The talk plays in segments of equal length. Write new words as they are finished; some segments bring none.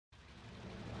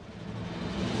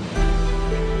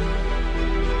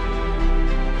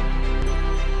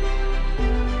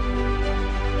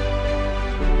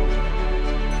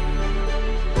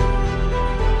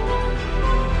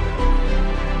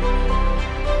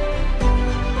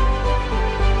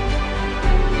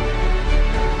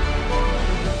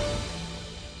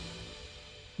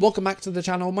Welcome back to the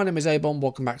channel. My name is A-Bomb.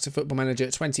 Welcome back to Football Manager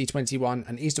 2021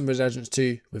 and Eastern Resurgence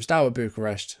 2 with Steaua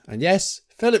Bucharest. And yes,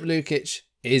 Filip Lukic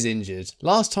is injured.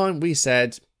 Last time we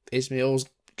said Ismail's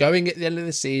going at the end of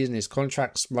the season, his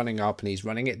contract's running up and he's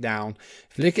running it down.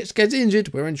 If Lukic gets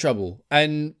injured, we're in trouble.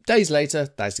 And days later,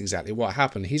 that's exactly what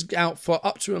happened. He's out for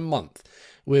up to a month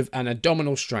with an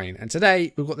abdominal strain. And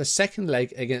today, we've got the second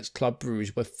leg against Club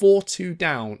Brugge. We're 4-2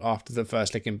 down after the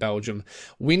first leg in Belgium.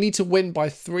 We need to win by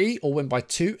 3 or win by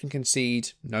 2 and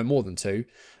concede no more than 2.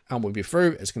 And we'll be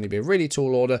through. It's going to be a really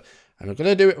tall order. And we're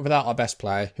going to do it without our best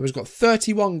player, who has got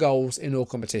 31 goals in all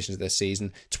competitions this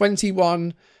season.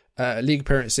 21 league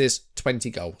appearances, 20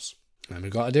 goals. And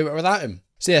we've got to do it without him.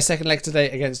 So yeah, second leg today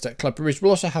against Club Brugge.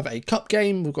 We'll also have a cup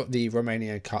game. We've got the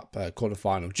Romanian Cup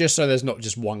quarterfinal, just so there's not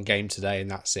just one game today and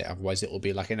that's it. Otherwise, it will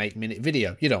be like an 8-minute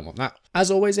video. You don't want that.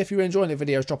 As always, if you're enjoying the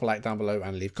videos, drop a like down below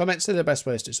and leave comments. They're the best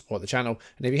ways to support the channel.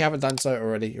 And if you haven't done so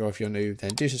already, or if you're new,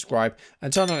 then do subscribe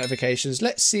and turn on notifications.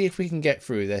 Let's see if we can get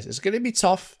through this. It's going to be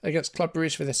tough against Club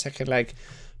Brugge for the second leg,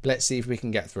 but let's see if we can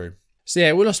get through. So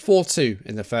yeah, we lost 4-2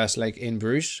 in the first leg in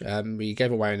Bruges. We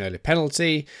gave away an early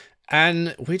penalty.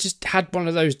 And we just had one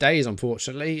of those days,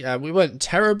 unfortunately. We weren't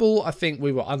terrible. I think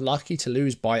we were unlucky to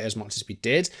lose by as much as we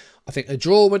did. I think a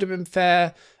draw would have been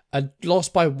fair. A loss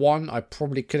by 1 I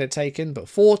probably could have taken. But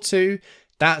 4-2,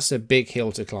 that's a big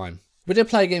hill to climb. We did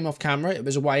play a game off camera. It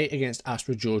was away against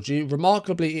Astra Georgiou.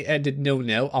 Remarkably, it ended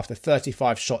 0-0 after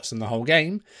 35 shots in the whole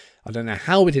game. I don't know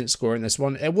how we didn't score in this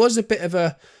one. It was a bit of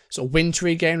a sort of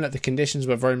wintry game. Like the conditions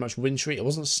were very much wintry. It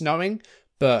wasn't snowing,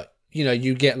 but you know,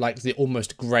 you get like the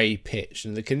almost grey pitch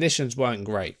and the conditions weren't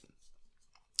great.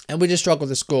 And we just struggled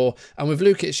to score. And with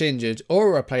Lukic injured,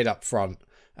 Aura played up front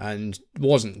and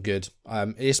wasn't good.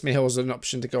 Ismail's an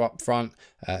option to go up front.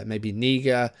 Maybe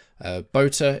Liga.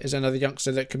 Bota is another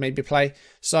youngster that could maybe play.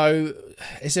 So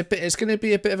it's going to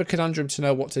be a bit of a conundrum to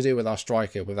know what to do with our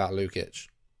striker without Lukic.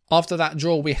 After that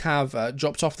draw, we have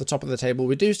dropped off the top of the table.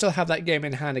 We do still have that game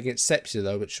in hand against CSA,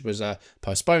 though, which was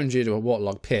postponed due to a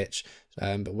waterlogged pitch.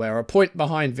 But we're a point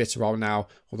behind Viitorul now,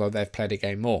 although they've played a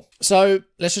game more. So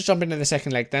let's just jump into the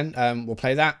second leg then. We'll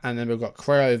play that, and then we've got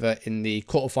Craiova in the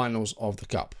quarterfinals of the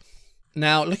Cup.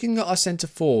 Now, looking at our centre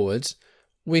forwards,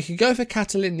 we could go for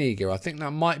Catalin Liga. I think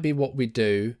that might be what we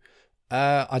do.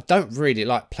 I don't really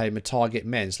like playing with target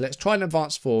men, so let's try and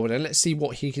advance forward and let's see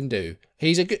what he can do.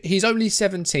 He's only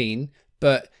 17,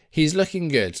 but he's looking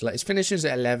good. Like his finishes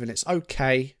at 11, it's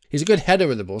okay. He's a good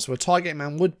header of the ball, so a target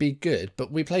man would be good,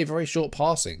 but we play very short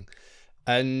passing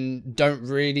and don't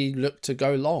really look to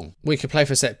go long. We could play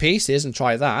for set pieces and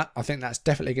try that. I think that's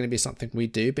definitely going to be something we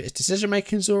do, but his decision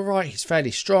making is all right. He's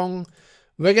fairly strong.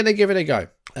 We're going to give it a go.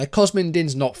 Cosmin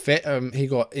Din's not fit. He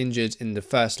got injured in the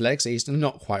first leg, so he's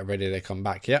not quite ready to come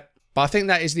back yet. But I think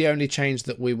that is the only change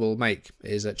that we will make,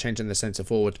 is changing the centre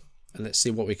forward. And let's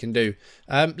see what we can do.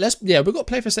 We've got to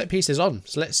play for set pieces on,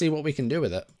 so let's see what we can do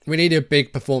with it. We need a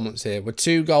big performance here. We're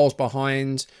 2 goals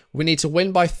behind. We need to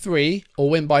win by 3 or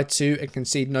win by 2 and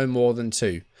concede no more than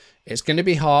 2. It's going to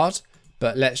be hard,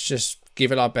 but let's just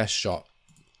give it our best shot.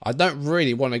 I don't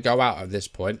really want to go out at this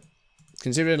point.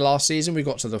 Considering last season we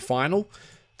got to the final,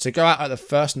 to go out at the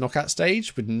first knockout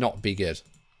stage would not be good.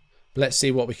 But let's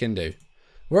see what we can do.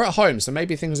 We're at home, so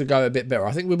maybe things will go a bit better.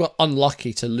 I think we were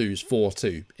unlucky to lose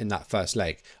 4-2 in that first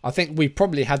leg. I think we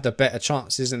probably had the better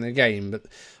chances in the game, but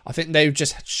I think they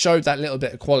just showed that little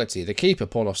bit of quality. The keeper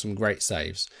pulled off some great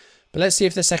saves. But let's see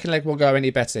if the second leg will go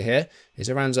any better here. As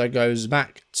Aranzo goes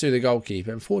back to the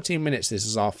goalkeeper. In 14 minutes, this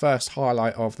is our first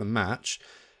highlight of the match.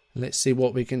 Let's see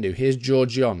what we can do. Here's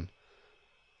Georgion.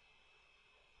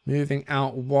 Moving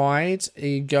out wide,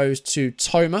 he goes to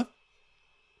Toma.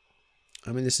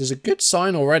 I mean, this is a good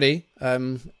sign already.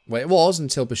 Well, it was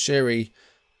until Bashiri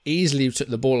easily took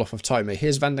the ball off of Toma.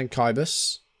 Here's Van den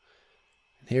Kuibus.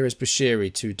 Here is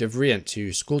Bashiri to De Vrient,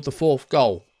 who scored the 4th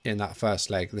goal in that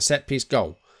first leg, the set-piece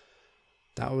goal.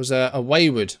 That was a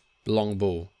wayward long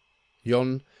ball.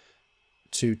 Jon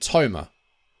to Toma.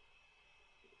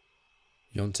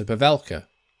 Jon to Pavelka.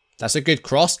 That's a good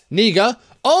cross. Liga.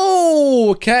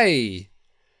 Oh, okay.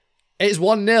 It's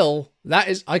 1-0. That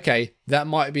is, okay, that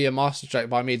might be a masterstroke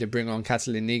by me to bring on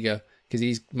Catalin Liga, because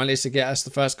he's managed to get us the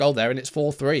first goal there, and it's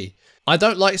 4-3. I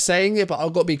don't like saying it, but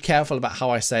I've got to be careful about how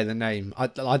I say the name.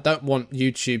 I don't want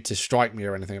YouTube to strike me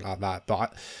or anything like that,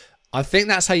 but I think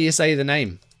that's how you say the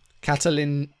name.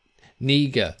 Catalin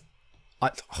Liga.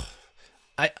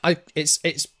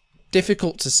 It's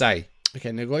difficult to say.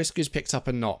 Okay, Negoiscu's picked up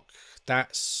a knock.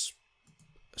 That's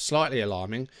slightly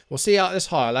alarming. We'll see out this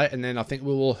highlight, and then I think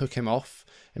we will hook him off.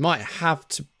 It might have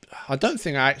to... I don't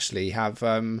think I actually have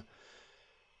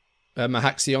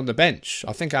Mahaxi on the bench.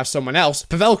 I think I have someone else.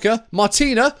 Pavelka,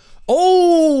 Martina.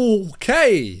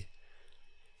 Okay.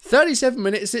 37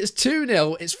 minutes, it's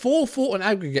 2-0. It's 4-4 on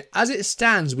aggregate. As it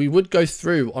stands, we would go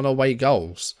through on away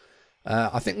goals.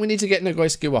 I think we need to get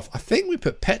Negoiskiu off. I think we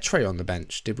put Petre on the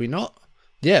bench, did we not?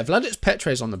 Yeah, Vladic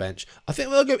Petre's on the bench. I think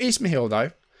we'll go Ismail though.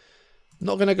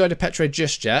 Not going to go to Petre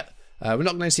just yet. We're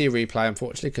not going to see a replay,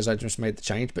 unfortunately, because I just made the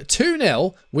change. But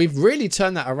 2-0, we've really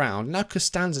turned that around. Now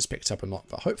Costanza's picked up a lot,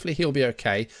 but hopefully he'll be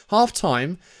okay. Half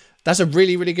time, that's a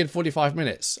really, really good 45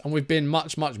 minutes. And we've been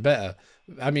much, much better.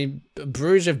 I mean,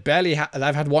 Bruges have barely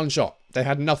they've had one shot. They've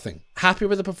had nothing. Happy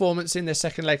with the performance in their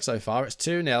second leg so far. It's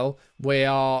 2-0. We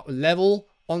are level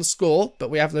on score, but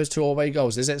we have those 2 away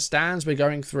goals. As it stands, we're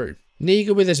going through.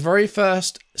 Liga with his very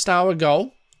first Steaua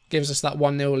goal gives us that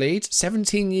 1-0 lead.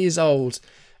 17 years old,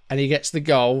 and he gets the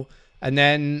goal. And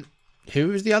then, who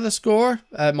was the other scorer?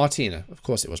 Martina. Of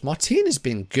course it was. Martina's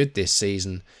been good this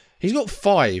season. He's got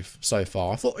 5 so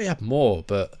far. I thought we had more,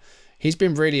 but he's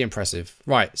been really impressive.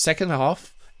 Right, second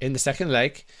half in the second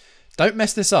leg. Don't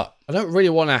mess this up. I don't really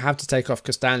want to have to take off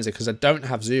Costanza because I don't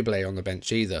have Zubile on the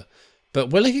bench either. But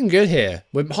we're looking good here.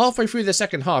 We're halfway through the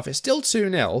second half. It's still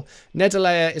 2-0.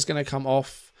 Nedelea is going to come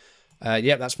off.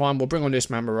 Yep, that's fine. We'll bring on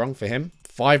Usman Marong for him.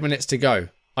 5 minutes to go.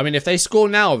 I mean, if they score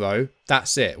now, though,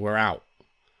 that's it. We're out.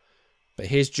 But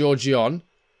here's Georgion.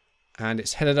 And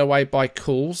it's headed away by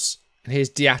Cools. And here's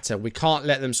Diatta. We can't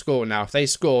let them score now. If they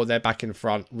score, they're back in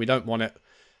front. We don't want it.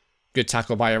 Good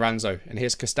tackle by Aranzo. And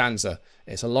here's Costanza.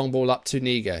 It's a long ball up to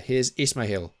Niga. Here's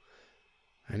Ismail.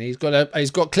 And he's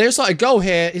got clear-sighted goal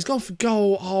here. He's gone for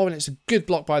goal. Oh, and it's a good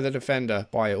block by the defender,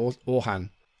 by Orhan.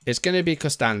 It's going to be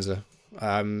Costanza.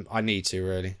 I need to,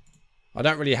 really. I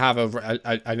don't really have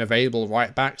an available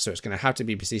right back, so it's going to have to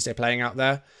be Basise playing out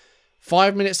there.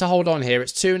 5 minutes to hold on here.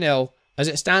 It's 2-0. As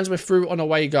it stands, we're through on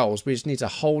away goals. We just need to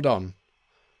hold on.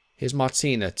 Here's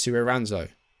Martina to Aranzo.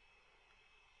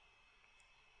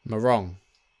 Marong.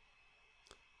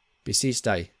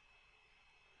 Basiste.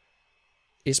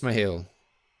 Ismail.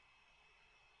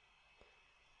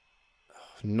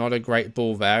 Not a great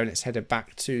ball there, and it's headed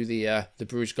back to the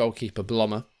Bruges goalkeeper,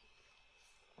 Blommer.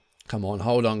 Come on,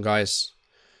 hold on, guys.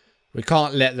 We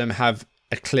can't let them have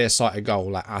a clear-sighted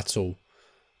goal at all.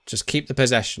 Just keep the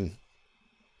possession.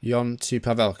 Jon to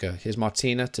Pavelka. Here's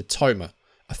Martina to Toma.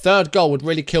 A third goal would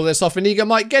really kill this off, and Liga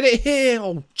might get it here.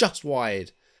 Oh, just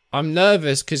wide. I'm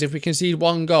nervous because if we concede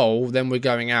 1 goal, then we're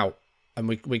going out. And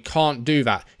we can't do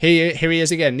that. Here he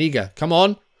is again, Liga. Come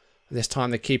on. This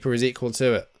time the keeper is equal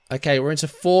to it. Okay, we're into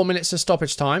 4 minutes of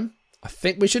stoppage time. I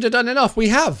think we should have done enough. We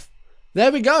have.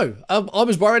 There we go. I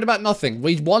was worried about nothing.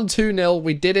 We won 2-0.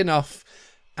 We did enough.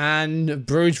 And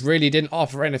Bruges really didn't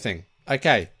offer anything.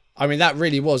 Okay. I mean, that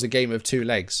really was a game of 2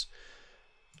 legs.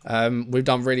 We've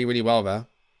done really, really well there.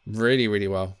 Really, really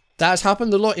well. That's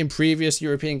happened a lot in previous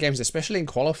European games, especially in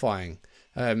qualifying.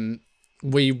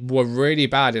 We were really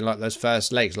bad in like those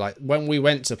first legs. Like when we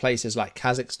went to places like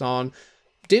Kazakhstan,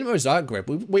 Dinamo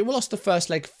Zagreb, we lost the first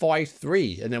leg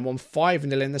 5-3 and then won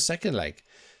 5-0 in the second leg.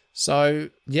 So,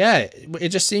 yeah, it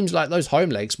just seems like those home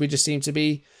legs, we just seem to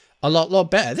be a lot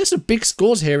better. There's some big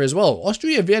scores here as well.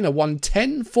 Austria Vienna won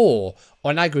 10-4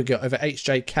 on aggregate over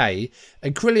HJK,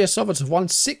 and Krylia Sovetov won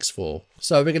 6-4.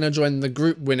 So we're going to join the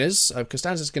group winners.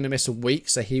 Costanza's going to miss a week,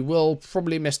 so he will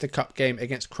probably miss the cup game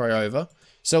against Craiova.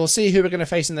 So we'll see who we're going to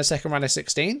face in the second round of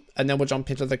 16, and then we'll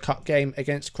jump into the cup game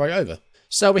against Craiova.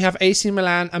 So we have AC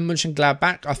Milan and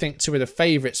Mönchengladbach, I think 2 of the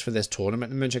favourites for this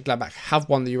tournament. Mönchengladbach have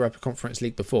won the Europa Conference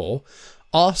League before.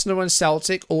 Arsenal and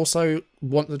Celtic also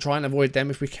want to try and avoid them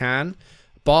if we can.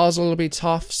 Basel will be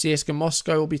tough. CSKA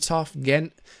Moscow will be tough.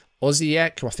 Ghent,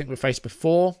 Osijek, who I think we faced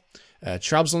before.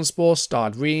 Trabzonspor,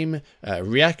 Stade Reims,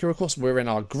 Rijeka, of course. We're in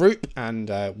our group and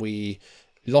we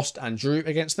lost and drew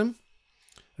against them.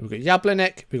 We've got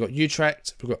Jablonek, we've got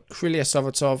Utrecht, we've got Krylia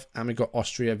Sovetov, and we've got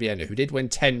Austria Vienna, who did win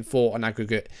 10-4 on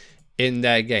aggregate in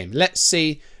their game. Let's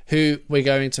see who we're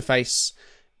going to face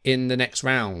in the next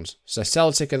round. So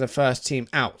Celtic are the first team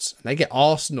out. And they get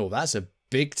Arsenal. That's a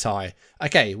big tie.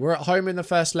 Okay, we're at home in the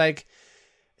first leg.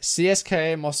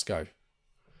 CSKA Moscow.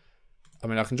 I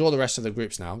mean, I can draw the rest of the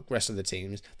groups now, rest of the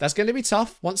teams. That's going to be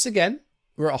tough. Once again,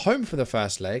 we're at home for the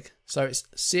first leg. So it's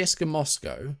CSKA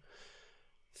Moscow.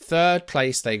 3rd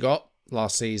place they got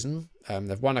last season.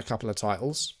 They've won a couple of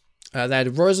titles. They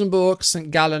had Rosenborg, St.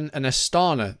 Gallen and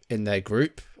Astana in their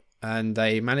group. And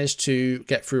they managed to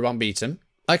get through unbeaten.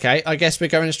 Okay, I guess we're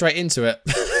going straight into it.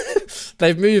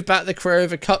 They've moved back the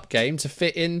Craiova Cup game to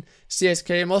fit in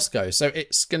CSKA Moscow. So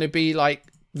it's going to be like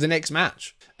the next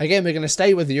match. Again, we're going to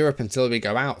stay with Europe until we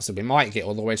go out, so we might get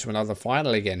all the way to another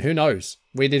final again. Who knows?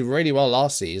 We did really well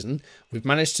last season. We've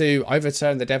managed to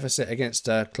overturn the deficit against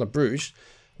Club Brugge.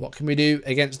 What can we do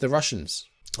against the Russians?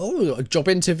 Oh, a job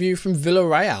interview from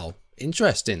Villarreal.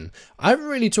 Interesting. I haven't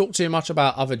really talked too much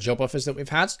about other job offers that we've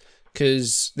had,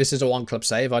 because this is a one-club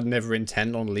save. I'd never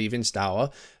intend on leaving Steaua.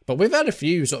 But we've had a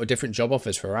few sort of different job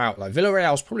offers throughout. Like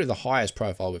Villarreal's probably the highest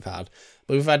profile we've had.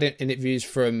 But we've had interviews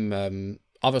from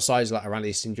other sides like around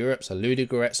Eastern Europe. So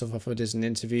Ludogorets have offered us an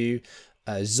interview.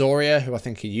 Zoria, who I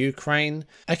think are Ukraine.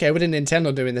 Okay, we didn't intend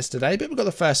on doing this today, but we've got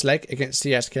the first leg against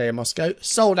CSKA Moscow.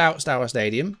 Sold out Steaua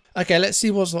Stadium. Okay, let's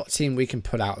see what sort of team we can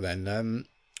put out then.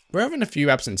 We're having a few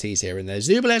absentees here and there.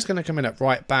 Zubalet's going to come in at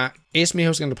right back.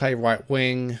 Ismail's going to play right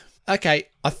wing. Okay,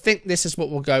 I think this is what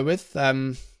we'll go with.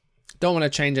 Don't want to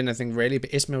change anything really,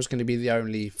 but Ismail's going to be the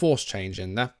only force change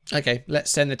in there. Okay, let's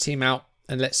send the team out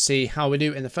and let's see how we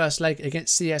do in the first leg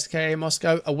against CSKA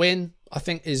Moscow. A win, I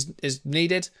think, is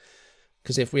needed,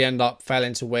 because if we end up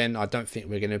failing to win, I don't think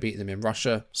we're going to beat them in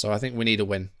Russia. So I think we need a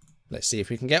win. Let's see if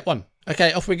we can get one.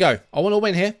 Okay, off we go. I want to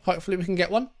win here. Hopefully we can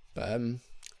get one. But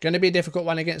going to be a difficult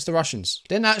one against the Russians.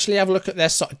 Didn't actually have a look at their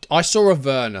side. I saw a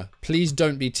Werner. Please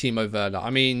don't be Timo Werner. I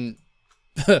mean,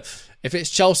 if it's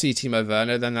Chelsea Timo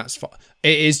Werner, then that's fine.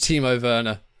 It is Timo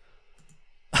Werner.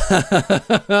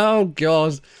 Oh,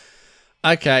 God.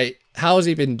 Okay, how's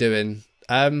he been doing?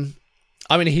 I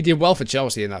mean, he did well for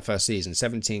Chelsea in that first season.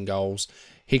 17 goals.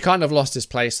 He kind of lost his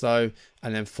place, though.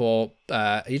 And then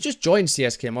he just joined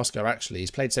CSKA Moscow, actually.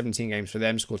 He's played 17 games for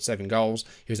them, scored 7 goals.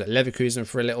 He was at Leverkusen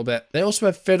for a little bit. They also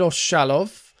have Fedor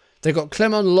Shalov. They've got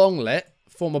Clement Lenglet,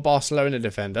 former Barcelona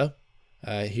defender,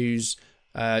 who's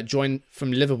joined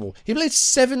from Liverpool. He played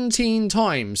 17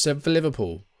 times for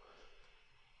Liverpool.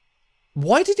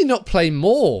 Why did he not play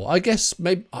more? I guess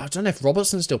maybe, I don't know if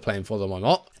Robertson's still playing for them or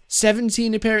not.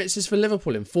 17 appearances for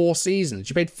Liverpool in 4 seasons.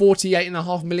 You paid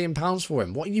 £48.5 million for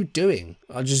him. What are you doing?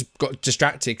 I just got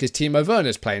distracted because Timo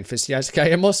Werner's playing for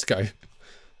CSKA Moscow.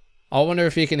 I wonder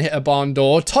if he can hit a barn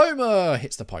door. Toma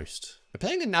hits the post. We're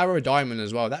playing a narrow diamond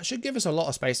as well. That should give us a lot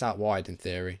of space out wide in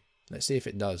theory. Let's see if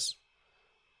it does.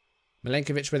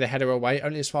 Milenkovic with a header away,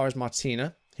 only as far as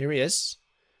Martina. Here he is.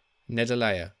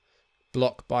 Nedalea.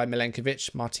 Block by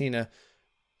Milenkovic. Martina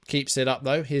keeps it up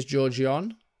though. Here's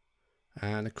Georgion.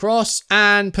 And across.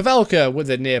 And Pavelka with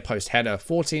a near post header.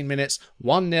 14 minutes.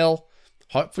 1-0.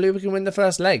 Hopefully we can win the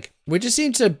first leg. We just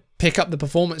seem to pick up the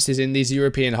performances in these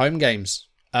European home games.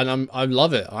 And I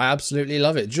love it. I absolutely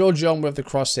love it. Georgion with the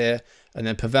cross here. And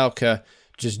then Pavelka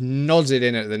just nods it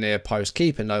in at the near post.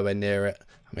 Keeper nowhere near it.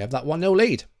 And we have that 1-0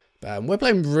 lead. We're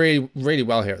playing really, really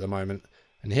well here at the moment.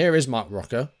 And here is Mark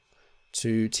Rocker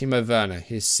to Timo Werner.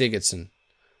 Here's Sigurdsson.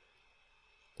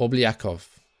 Obliakov.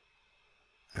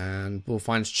 And we'll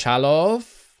find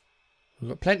Chalov. We've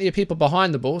got plenty of people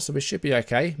behind the ball, so we should be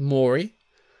okay. Mori.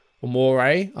 Or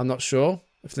Moray. I'm not sure.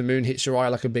 If the moon hits your eye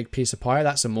like a big piece of pie,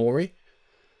 that's a Mori.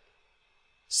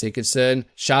 Sigurdsson.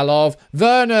 Chalov.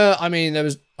 Werner. I mean,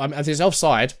 if it's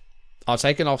offside, I'll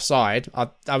take an offside.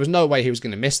 There was no way he was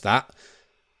going to miss that.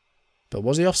 But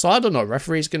was he offside or not?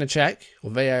 Referee's going to check.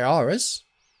 Or VAR is.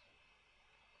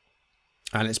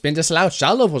 And it's been disallowed.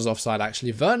 Shalov was offside,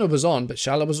 actually. Werner was on, but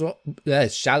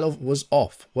Shalov was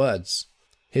off. Words.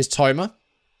 Here's Toma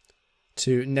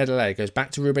to Nedalea. Goes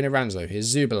back to Ruben Iranzo.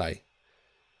 Here's Zubale.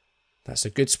 That's a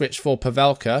good switch for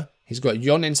Pavelka. He's got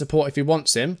Jon in support if he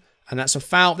wants him. And that's a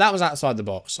foul. That was outside the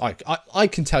box. I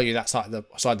can tell you that's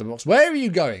outside the box. Where are you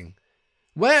going?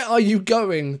 Where are you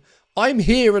going? I'm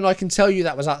here and I can tell you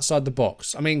that was outside the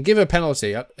box. I mean, give a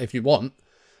penalty if you want.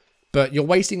 But you're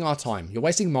wasting our time. You're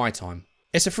wasting my time.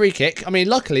 It's a free kick. I mean,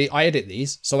 luckily, I edit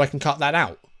these, so I can cut that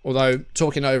out. Although,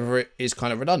 talking over it is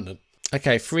kind of redundant.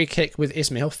 Okay, free kick with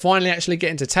Ismail. Finally actually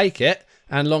getting to take it.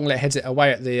 And Lenglet heads it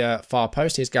away at the far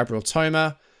post. Here's Gabriel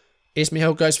Toma.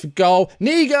 Ismail goes for goal.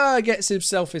 Niga gets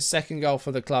himself his second goal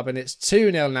for the club. And it's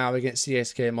 2-0 now against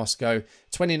CSKA Moscow.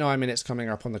 29 minutes coming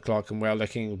up on the clock. And we're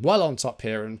looking well on top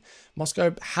here. And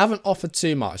Moscow haven't offered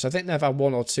too much. I think they've had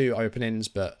 1 or 2 openings,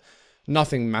 but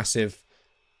nothing massive.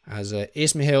 As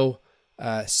Ismail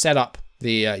set up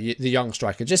the young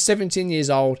striker. Just 17 years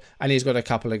old, and he's got a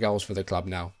couple of goals for the club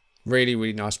now. Really,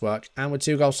 really nice work. And with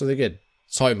 2 goals to the good.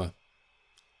 Toma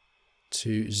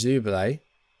to Zubale.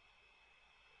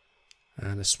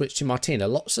 And a switch to Martina.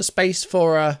 Lots of space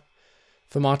for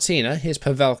Martina. Here's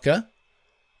Pavelka.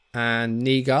 And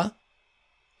Niga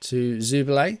to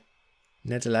Zubale.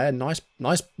 Nedalea.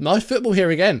 Nice football here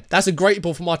again. That's a great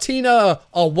ball for Martina.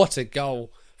 Oh, what a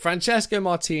goal. Francesco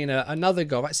Martina, another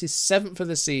goal. That's his 7th of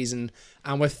the season.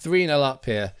 And we're 3-0 up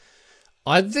here.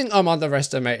 I think I'm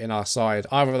underestimating our side.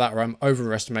 Either that or I'm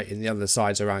overestimating the other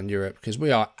sides around Europe, because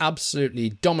we are absolutely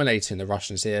dominating the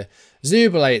Russians here.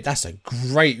 Zubelay, that's a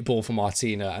great ball from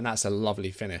Martina, and that's a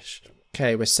lovely finish.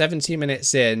 Okay, we're 70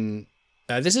 minutes in.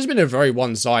 This has been a very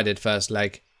one-sided first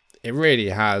leg. It really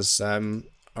has. All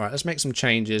right, let's make some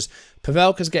changes.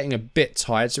 Pavelka's getting a bit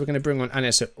tired, so we're going to bring on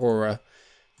Anis Aura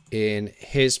in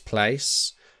his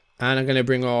place. And I'm going to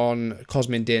bring on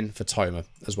Cosmin Din for Toma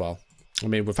as well. I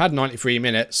mean, we've had 93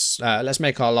 minutes. Let's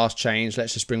make our last change.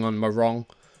 Let's just bring on Morong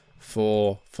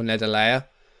for Nederlayer.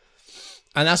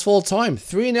 And that's full time.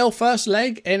 3-0 first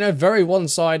leg in a very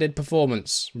one-sided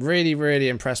performance. Really, really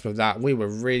impressed with that. We were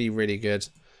really, really good.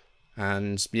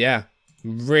 And yeah,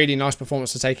 really nice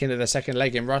performance to take into the second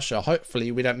leg in Russia.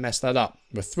 Hopefully we don't mess that up.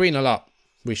 We're 3-0 up.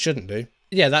 We shouldn't do.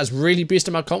 Yeah, that's really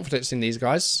boosted my confidence in these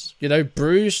guys. You know,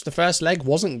 Bruges, the first leg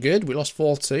wasn't good. We lost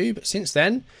 4-2. But since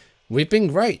then, we've been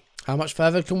great. How much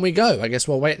further can we go? I guess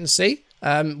we'll wait and see.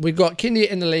 We've got Kindia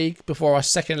in the league before our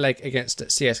second leg against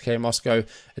CSKA Moscow.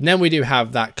 And then we do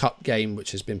have that cup game,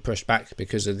 which has been pushed back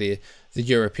because of the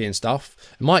European stuff.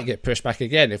 It might get pushed back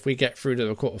again. If we get through to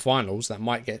the quarterfinals, that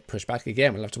might get pushed back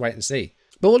again. We'll have to wait and see.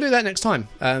 But we'll do that next time.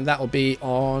 That will be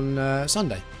on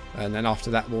Sunday. And then after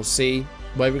that, we'll see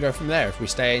where we go from there. If we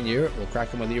stay in Europe, we'll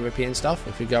crack on with the European stuff.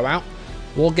 If we go out,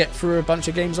 we'll get through a bunch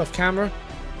of games off camera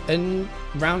and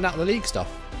round out the league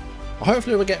stuff.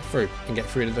 Hopefully we'll get through and get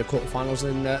through to the quarterfinals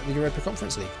in the Europa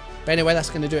Conference League. But anyway,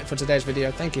 that's going to do it for today's video.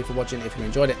 Thank you for watching. If you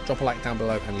enjoyed it, drop a like down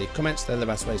below and leave comments. They're the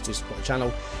best ways to support the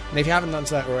channel. And if you haven't done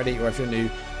so already, or if you're new,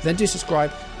 then do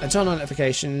subscribe and turn on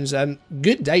notifications.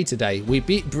 Good day today. We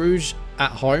beat Bruges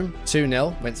at home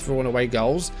 2-0, went through on away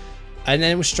goals, and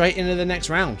then we're straight into the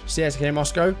next round. CSKA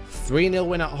Moscow, 3-0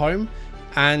 win at home,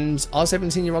 and our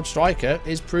 17-year-old striker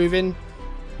is proving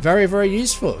very, very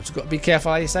useful. Just got to be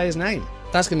careful how you say his name.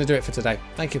 That's going to do it for today.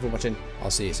 Thank you for watching.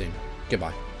 I'll see you soon.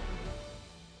 Goodbye.